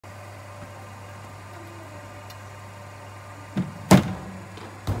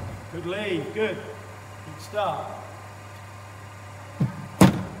Good lead, good. Good start.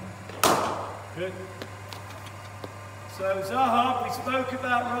 Good. So Sarhad, we spoke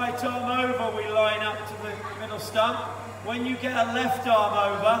about right arm over, we line up to the middle stump. When you get a left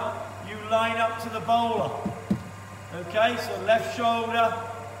arm over, you line up to the bowler. Okay, so left shoulder,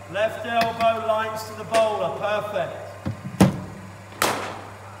 left elbow lines to the bowler, perfect.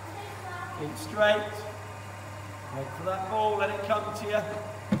 Keep straight. Wait for that ball, let it come to you.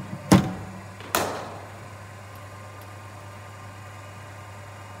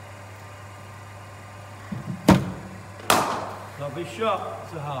 Lovely shot,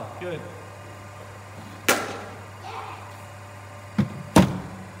 Sarhad, good.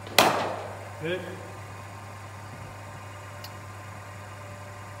 Good.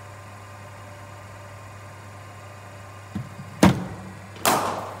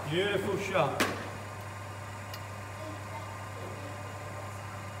 Beautiful shot.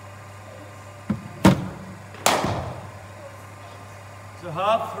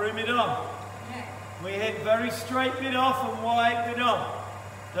 Sarhad, through mid-on. We hit very straight mid-off and wide mid-on.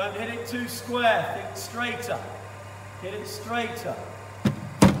 Don't hit it too square, think straighter. Hit it straighter.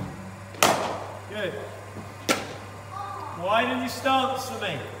 Good. Widen your stance for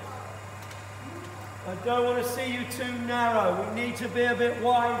me. I don't want to see you too narrow. We need to be a bit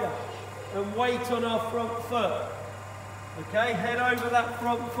wider and weight on our front foot. Okay, head over that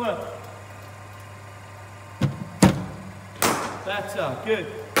front foot. Better, good.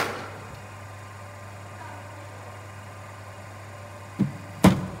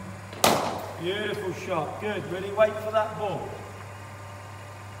 Beautiful shot, good. Really wait for that ball.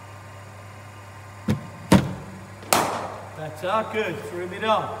 Better, good. Through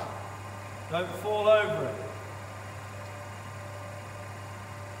mid-on. Don't fall over it.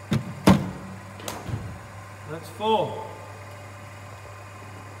 That's 4.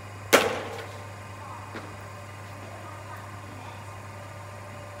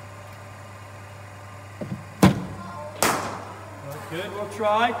 Good, we'll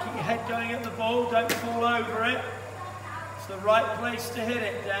try. Keep your head going at the ball, don't fall over it. It's the right place to hit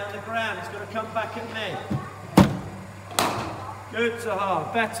it, down the ground. It's going to come back at me. Good,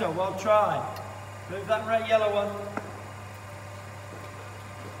 Sarhad, better, well tried. Move that red yellow one.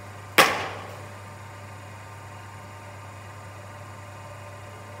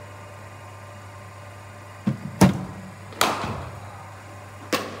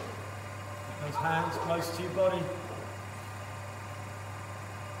 Those hands close to your body.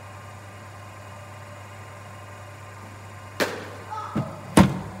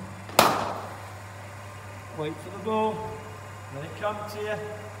 Wait for the ball, let it come to you.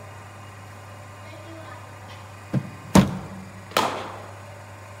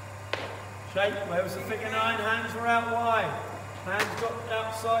 Shape, where was the figure 9? Hands were out wide. Hands got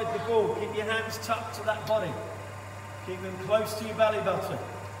outside the ball. Keep your hands tucked to that body. Keep them close to your belly button.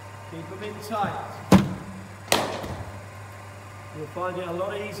 Keep them in tight. You'll find it a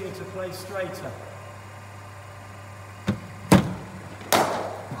lot easier to play straighter.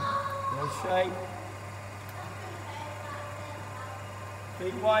 No shape.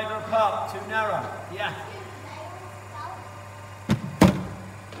 Feet wider apart, too narrow. Yeah.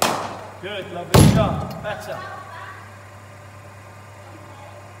 Good, lovely shot. Better.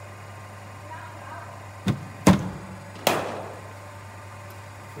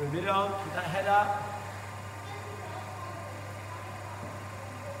 Through mid-on, keep that head up.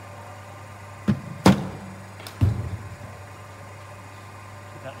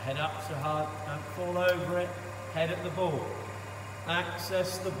 Keep that head up so hard, don't fall over it. Head at the ball.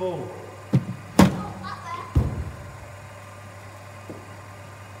 Access the ball.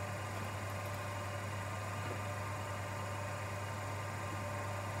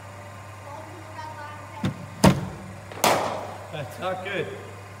 Better, good.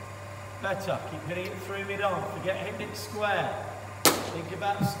 Better, keep hitting it through mid-on. Forget hitting it square. Think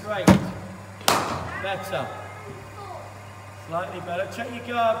about straight. Better. Slightly better. Check your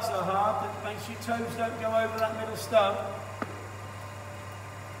guards so hard that makes your toes don't go over that middle stump.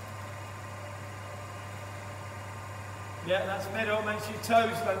 Yeah, that's middle, makes your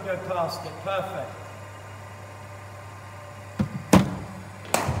toes don't go past it. Perfect.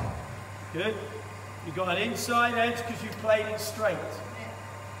 Good. You've got an inside edge because you played it straight.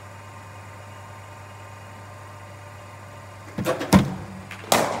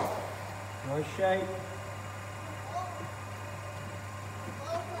 Nice shape.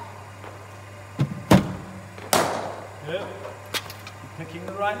 Good. You're picking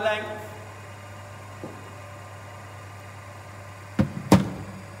the right length.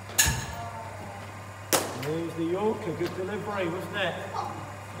 There's the Yorker, good delivery, wasn't it?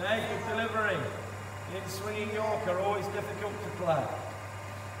 Hey, good delivery. In swinging Yorker, always difficult to play.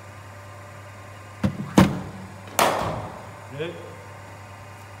 Good.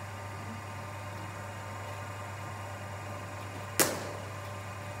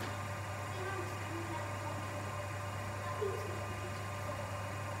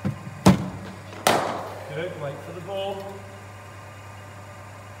 Good, wait for the ball.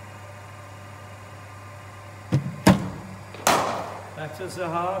 Better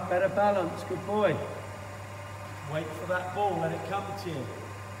Sarhad, better balance, good boy. Wait for that ball, let it come to you.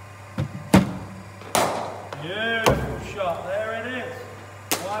 Beautiful shot, there it is.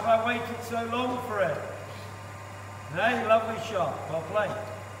 Why have I waited so long for it? Hey, lovely shot, well played.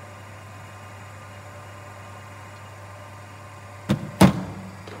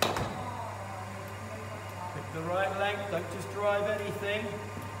 Pick the right length, don't just drive anything.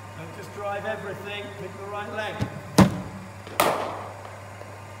 Don't just drive everything, pick the right length.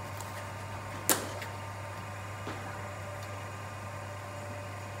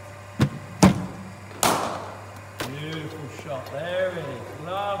 Beautiful shot, there it is,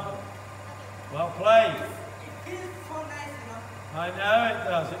 lovely. Well played. It feels so nice, you know. I know it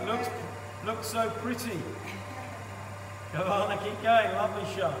does, it looks so pretty. Come on, keep going, lovely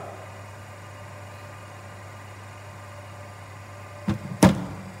shot.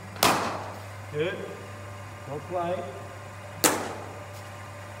 Good, well played.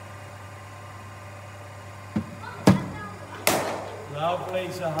 Lovely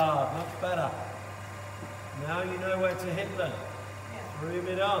Sarhad, much better. Now you know where to hit them. Room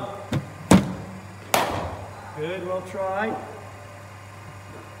it on. Good, well tried.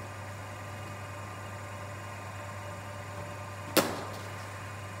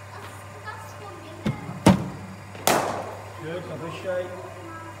 Good, lovely shape.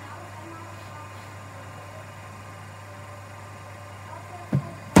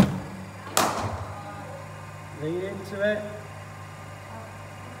 Lean into it.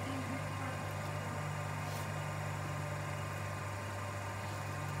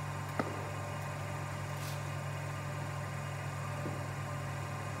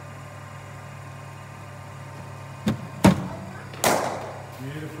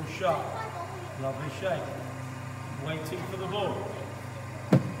 Beautiful shot. Lovely shape. Waiting for the ball.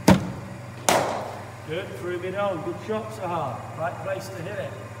 Good, through mid on. Good shot, Sarhad. Right place to hit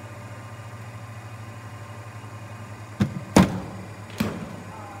it.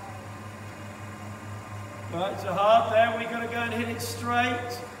 Right, Sarhad, there we've got to go and hit it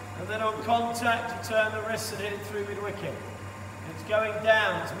straight. And then on contact, you turn the wrist and hit it through mid wicket. It's going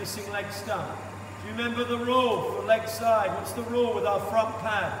down, it's missing leg stump. Do you remember the rule for leg side? What's the rule with our front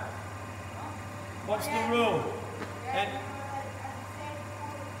pad? What's the rule? And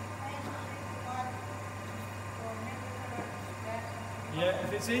yeah,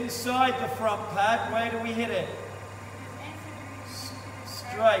 if it's inside the front pad, where do we hit it?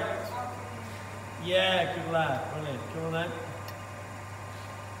 Straight. Yeah, good lad. Brilliant. Come on then.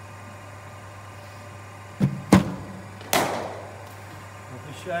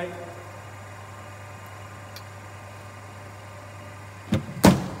 Lovely shape.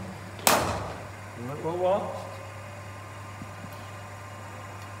 Right, well watched.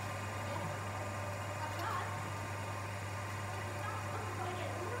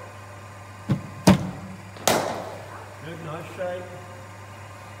 Good, nice shape.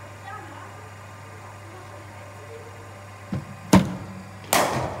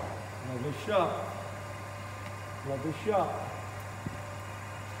 Lovely shot. Lovely shot.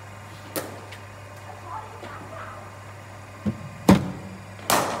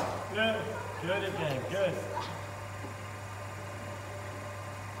 Good. Good again. Good.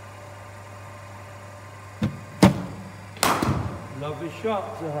 Lovely shot,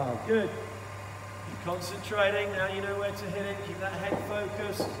 Sarhad. Good. Keep concentrating. Now you know where to hit it. Keep that head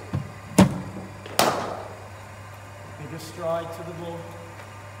focused. Bigger stride to the ball.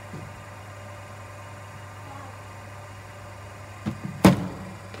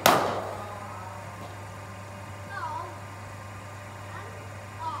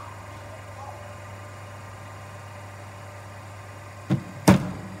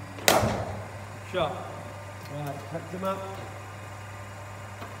 Shot. Right, pack them up.